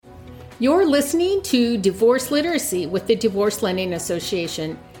You're listening to Divorce Literacy with the Divorce Lending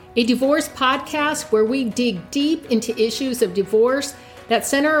Association, a divorce podcast where we dig deep into issues of divorce that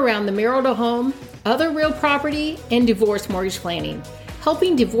center around the marital home, other real property, and divorce mortgage planning,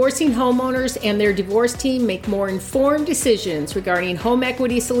 helping divorcing homeowners and their divorce team make more informed decisions regarding home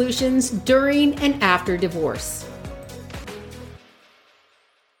equity solutions during and after divorce.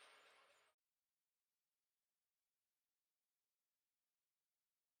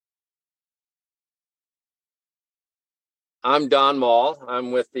 I'm Don Moll.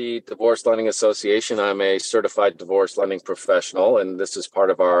 I'm with the Divorce Lending Association. I'm a certified divorce lending professional, and this is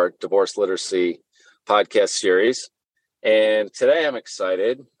part of our Divorce Literacy podcast series. And today I'm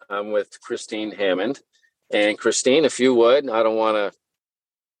excited. I'm with Christine Hammond. And Christine, if you would, I don't want to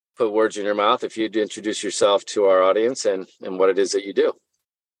put words in your mouth, if you'd introduce yourself to our audience and what it is that you do.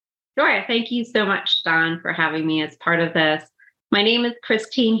 Sure. Thank you so much, Don, for having me as part of this. My name is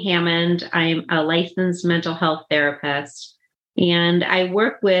Christine Hammond. I'm a licensed mental health therapist, and I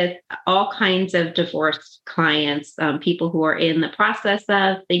work with all kinds of divorce clients, people who are in the process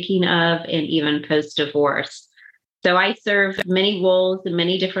of, thinking of, and even post-divorce. So I serve many roles and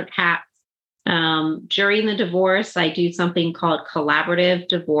many different hats. During the divorce, I do something called collaborative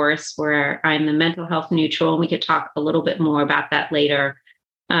divorce, where I'm the mental health neutral, and we could talk a little bit more about that later.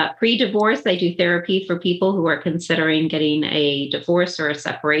 Pre-divorce, I do therapy for people who are considering getting a divorce or a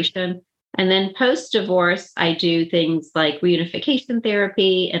separation. And then post-divorce, I do things like reunification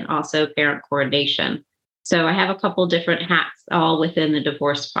therapy and also parent coordination. So I have a couple different hats all within the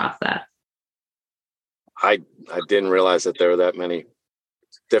divorce process. I didn't realize that there were that many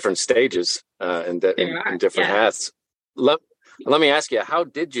different stages and different hats. Let me ask you, how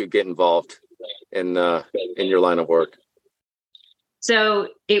did you get involved in your line of work? So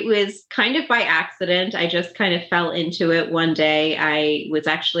it was kind of by accident. I just kind of fell into it one day. I was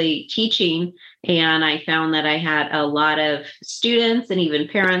actually teaching, and I found that I had a lot of students and even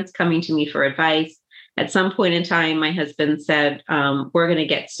parents coming to me for advice. At some point in time, my husband said, we're going to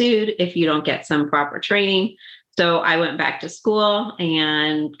get sued if you don't get some proper training. So I went back to school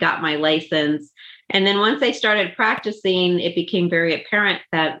and got my license. And then once I started practicing, it became very apparent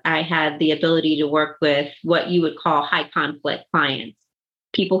that I had the ability to work with what you would call high conflict clients,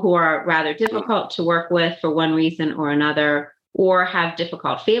 people who are rather difficult to work with for one reason or another, or have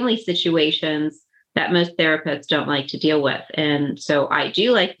difficult family situations that most therapists don't like to deal with. And so I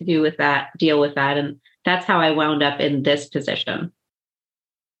do like to deal with that. And that's how I wound up in this position.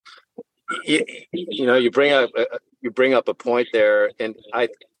 You bring up a point there, and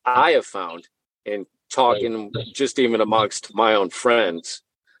I have found in talking just even amongst my own friends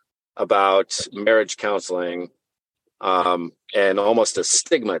about marriage counseling, and almost a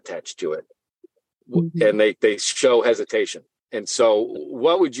stigma attached to it. Mm-hmm. And they show hesitation. And so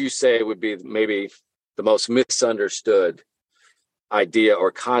what would you say would be maybe the most misunderstood idea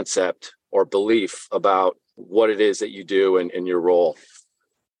or concept or belief about what it is that you do and your role?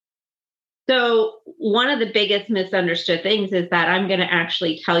 So one of the biggest misunderstood things is that I'm going to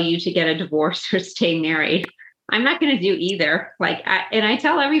actually tell you to get a divorce or stay married. I'm not going to do either. And I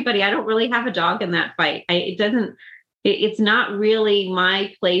tell everybody, I don't really have a dog in that fight. It's not really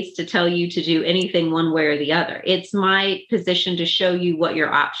my place to tell you to do anything one way or the other. It's my position to show you what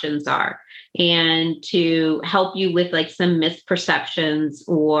your options are and to help you with some misperceptions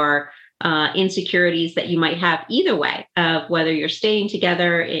or insecurities that you might have either way of whether you're staying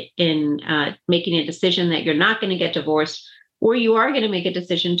together in making a decision that you're not going to get divorced, or you are going to make a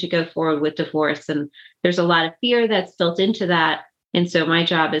decision to go forward with divorce. And there's a lot of fear that's built into that. And so my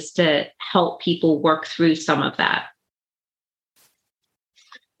job is to help people work through some of that.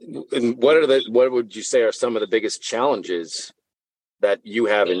 And what would you say are some of the biggest challenges that you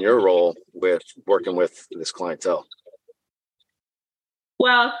have in your role with working with this clientele?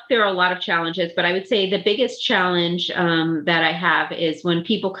 Well, there are a lot of challenges, but I would say the biggest challenge that I have is when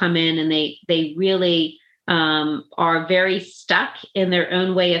people come in and they really are very stuck in their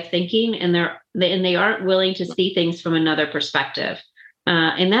own way of thinking, and they aren't willing to see things from another perspective.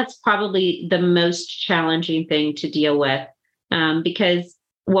 And that's probably the most challenging thing to deal with, because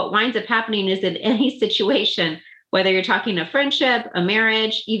what winds up happening is in any situation, whether you're talking a friendship, a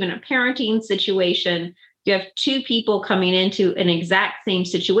marriage, even a parenting situation, you have two people coming into an exact same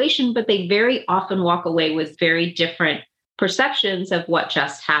situation, but they very often walk away with very different perceptions of what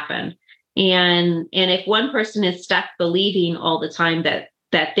just happened. And if one person is stuck believing all the time that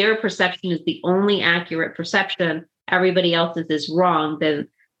their perception is the only accurate perception, everybody else's is wrong, then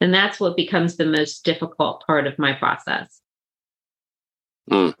that's what becomes the most difficult part of my process.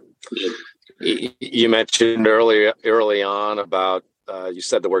 You mentioned early on about you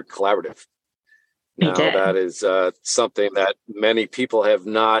said the word collaborative. Now, I did. that is something that many people have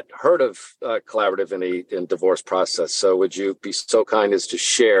not heard of, collaborative in divorce process. So would you be so kind as to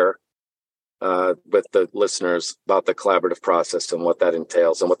share with the listeners about the collaborative process and what that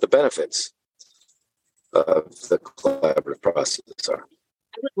entails and what the benefits of the collaborative process are?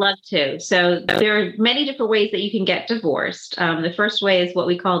 I would love to. So there are many different ways that you can get divorced. The first way is what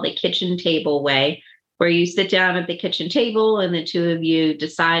we call the kitchen table way, where you sit down at the kitchen table and the two of you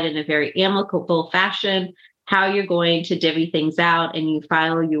decide in a very amicable fashion how you're going to divvy things out, and you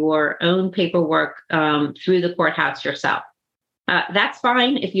file your own paperwork through the courthouse yourself. That's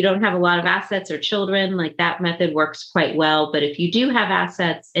fine if you don't have a lot of assets or children. Like, that method works quite well. But if you do have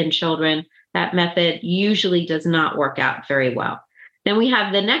assets and children, that method usually does not work out very well. Then we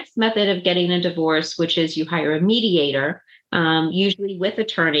have the next method of getting a divorce, which is you hire a mediator, usually with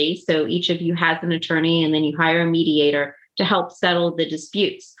attorneys. So each of you has an attorney, and then you hire a mediator to help settle the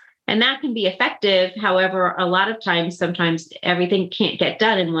disputes. And that can be effective. However, a lot of times, sometimes everything can't get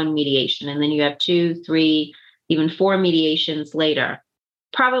done in one mediation. And then you have 2, 3, even 4 mediations later.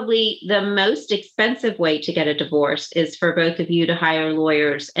 Probably the most expensive way to get a divorce is for both of you to hire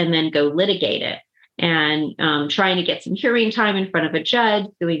lawyers and then go litigate it. And trying to get some hearing time in front of a judge,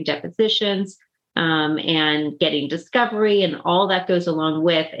 doing depositions, and getting discovery, and all that goes along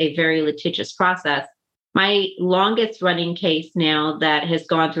with a very litigious process. My longest running case now that has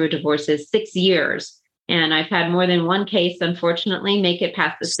gone through a divorce is 6 years. And I've had more than one case, unfortunately, make it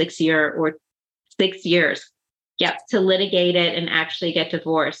past the 6 years. Yep, to litigate it and actually get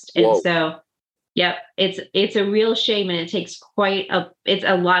divorced. Whoa. And so, yep, it's a real shame, and it takes it's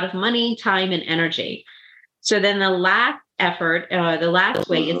a lot of money, time, and energy. So then the last effort, the last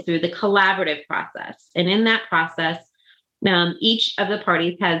way is through the collaborative process. And in that process, each of the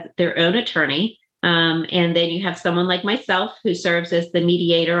parties has their own attorney. And then you have someone like myself who serves as the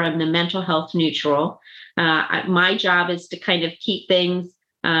mediator. I'm the mental health neutral. My job is to kind of keep things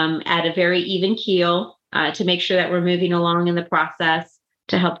at a very even keel, to make sure that we're moving along in the process,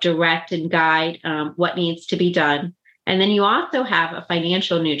 to help direct and guide what needs to be done. And then you also have a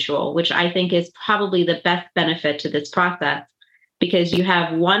financial neutral, which I think is probably the best benefit to this process, because you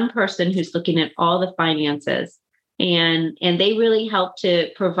have one person who's looking at all the finances, and they really help to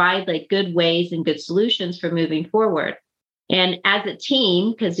provide like good ways and good solutions for moving forward. And as a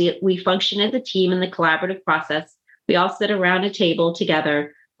team, because we function as a team in the collaborative process, we all sit around a table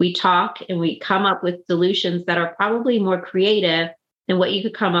together, we talk, and we come up with solutions that are probably more creative than what you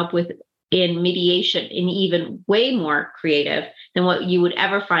could come up with in mediation, and even way more creative than what you would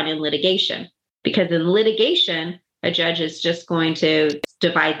ever find in litigation. Because in litigation, a judge is just going to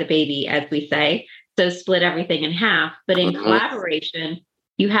divide the baby, as we say, so split everything in half. But in collaboration,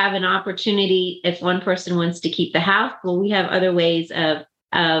 you have an opportunity. If one person wants to keep the house, well, we have other ways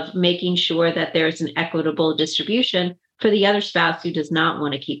of making sure that there's an equitable distribution for the other spouse who does not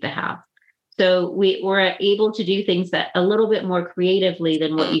want to keep the house. So we're able to do things that a little bit more creatively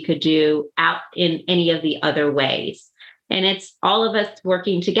than what you could do out in any of the other ways. And it's all of us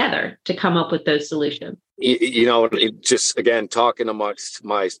working together to come up with those solutions. Just again, talking amongst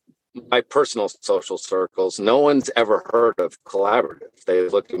my personal social circles, no one's ever heard of collaborative. They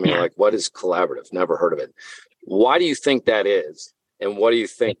look at me like, what is collaborative? Never heard of it. Why do you think that is? And what do you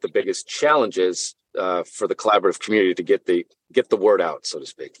think the biggest challenge is for the collaborative community to get the word out, so to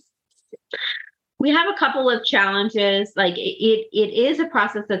speak? We have a couple of challenges. Like it is a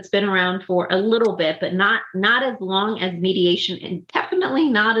process that's been around for a little bit, but not as long as mediation, and definitely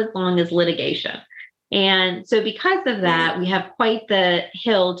not as long as litigation. And so because of that, we have quite the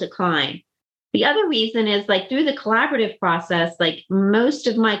hill to climb. The other reason is, like, through the collaborative process, like most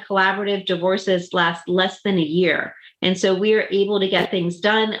of my collaborative divorces last less than a year. And so we are able to get things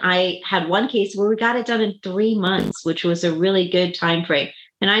done. I had one case where we got it done in 3 months, which was a really good time frame.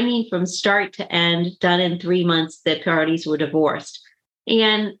 And I mean, from start to end, done in 3 months, the parties were divorced.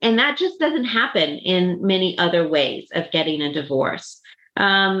 And that just doesn't happen in many other ways of getting a divorce.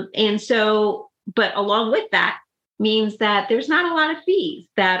 But along with that means that there's not a lot of fees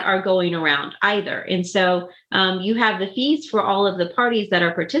that are going around either. And so you have the fees for all of the parties that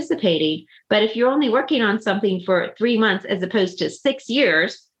are participating. But if you're only working on something for 3 months as opposed to 6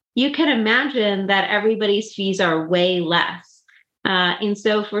 years, you can imagine that everybody's fees are way less. And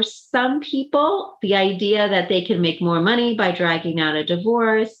so for some people, the idea that they can make more money by dragging out a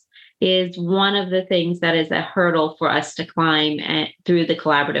divorce is one of the things that is a hurdle for us to climb through the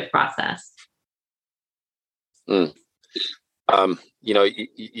collaborative process. You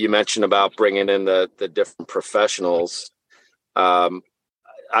mentioned about bringing in the different professionals.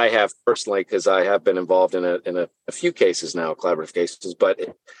 I have personally, because I have been involved in a few cases now, collaborative cases. But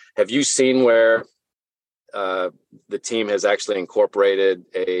have you seen where the team has actually incorporated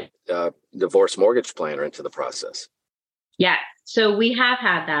a divorce mortgage planner into the process? Yeah, so we have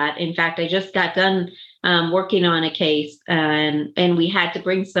had that. In fact, I just got done working on a case, and we had to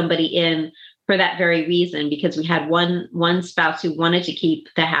bring somebody in for that very reason, because we had one spouse who wanted to keep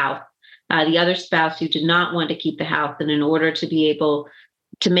the house, the other spouse who did not want to keep the house, and in order to be able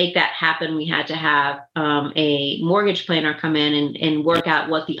to make that happen, we had to have a mortgage planner come in and work out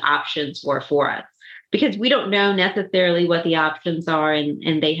what the options were for us, because we don't know necessarily what the options are,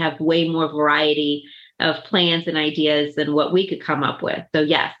 and they have way more variety of plans and ideas than what we could come up with. So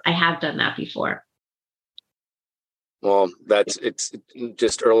yes, I have done that before. Well, it's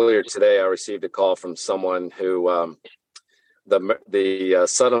just earlier today, I received a call from someone who the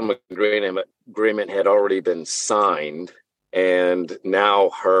settlement agreement had already been signed, and now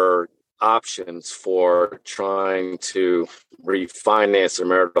her options for trying to refinance her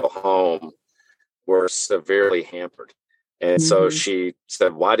marital home were severely hampered. And so she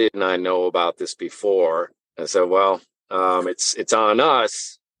said, "Why didn't I know about this before?" I said, "Well, it's on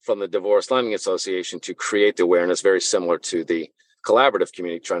us from the Divorce Lending Association to create the awareness, very similar to the collaborative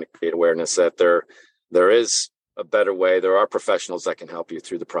community, trying to create awareness that there is a better way. There are professionals that can help you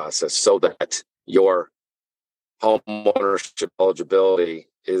through the process, so that your home ownership eligibility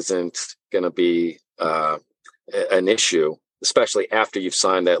isn't going to be an issue, especially after you've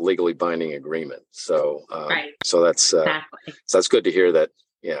signed that legally binding agreement." So, right. So that's exactly. So that's good to hear that.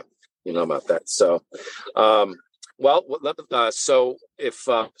 Yeah, you know about that. So, so if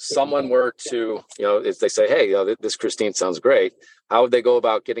someone were to, if they say, "Hey, this Christine sounds great," how would they go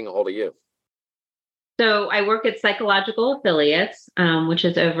about getting a hold of you? So I work at Psychological Affiliates, which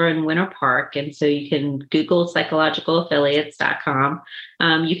is over in Winter Park. And so you can Google psychologicalaffiliates.com.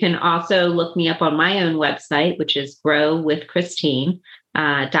 You can also look me up on my own website, which is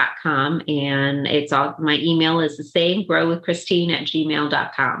growwithchristine.com. And it's all, my email is the same,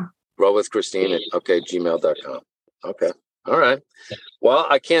 growwithchristine@gmail.com. Growwithchristine gmail.com. Okay. All right. Well,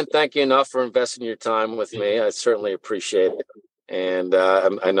 I can't thank you enough for investing your time with me. I certainly appreciate it. And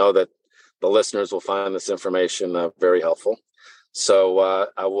I know that the listeners will find this information very helpful. So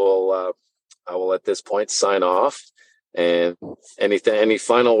I will at this point sign off. And any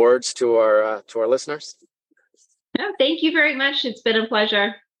final words to our listeners? No, thank you very much. It's been a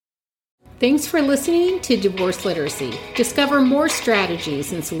pleasure. Thanks for listening to Divorce Literacy. Discover more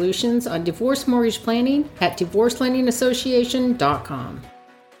strategies and solutions on divorce mortgage planning at divorcelendingassociation.com.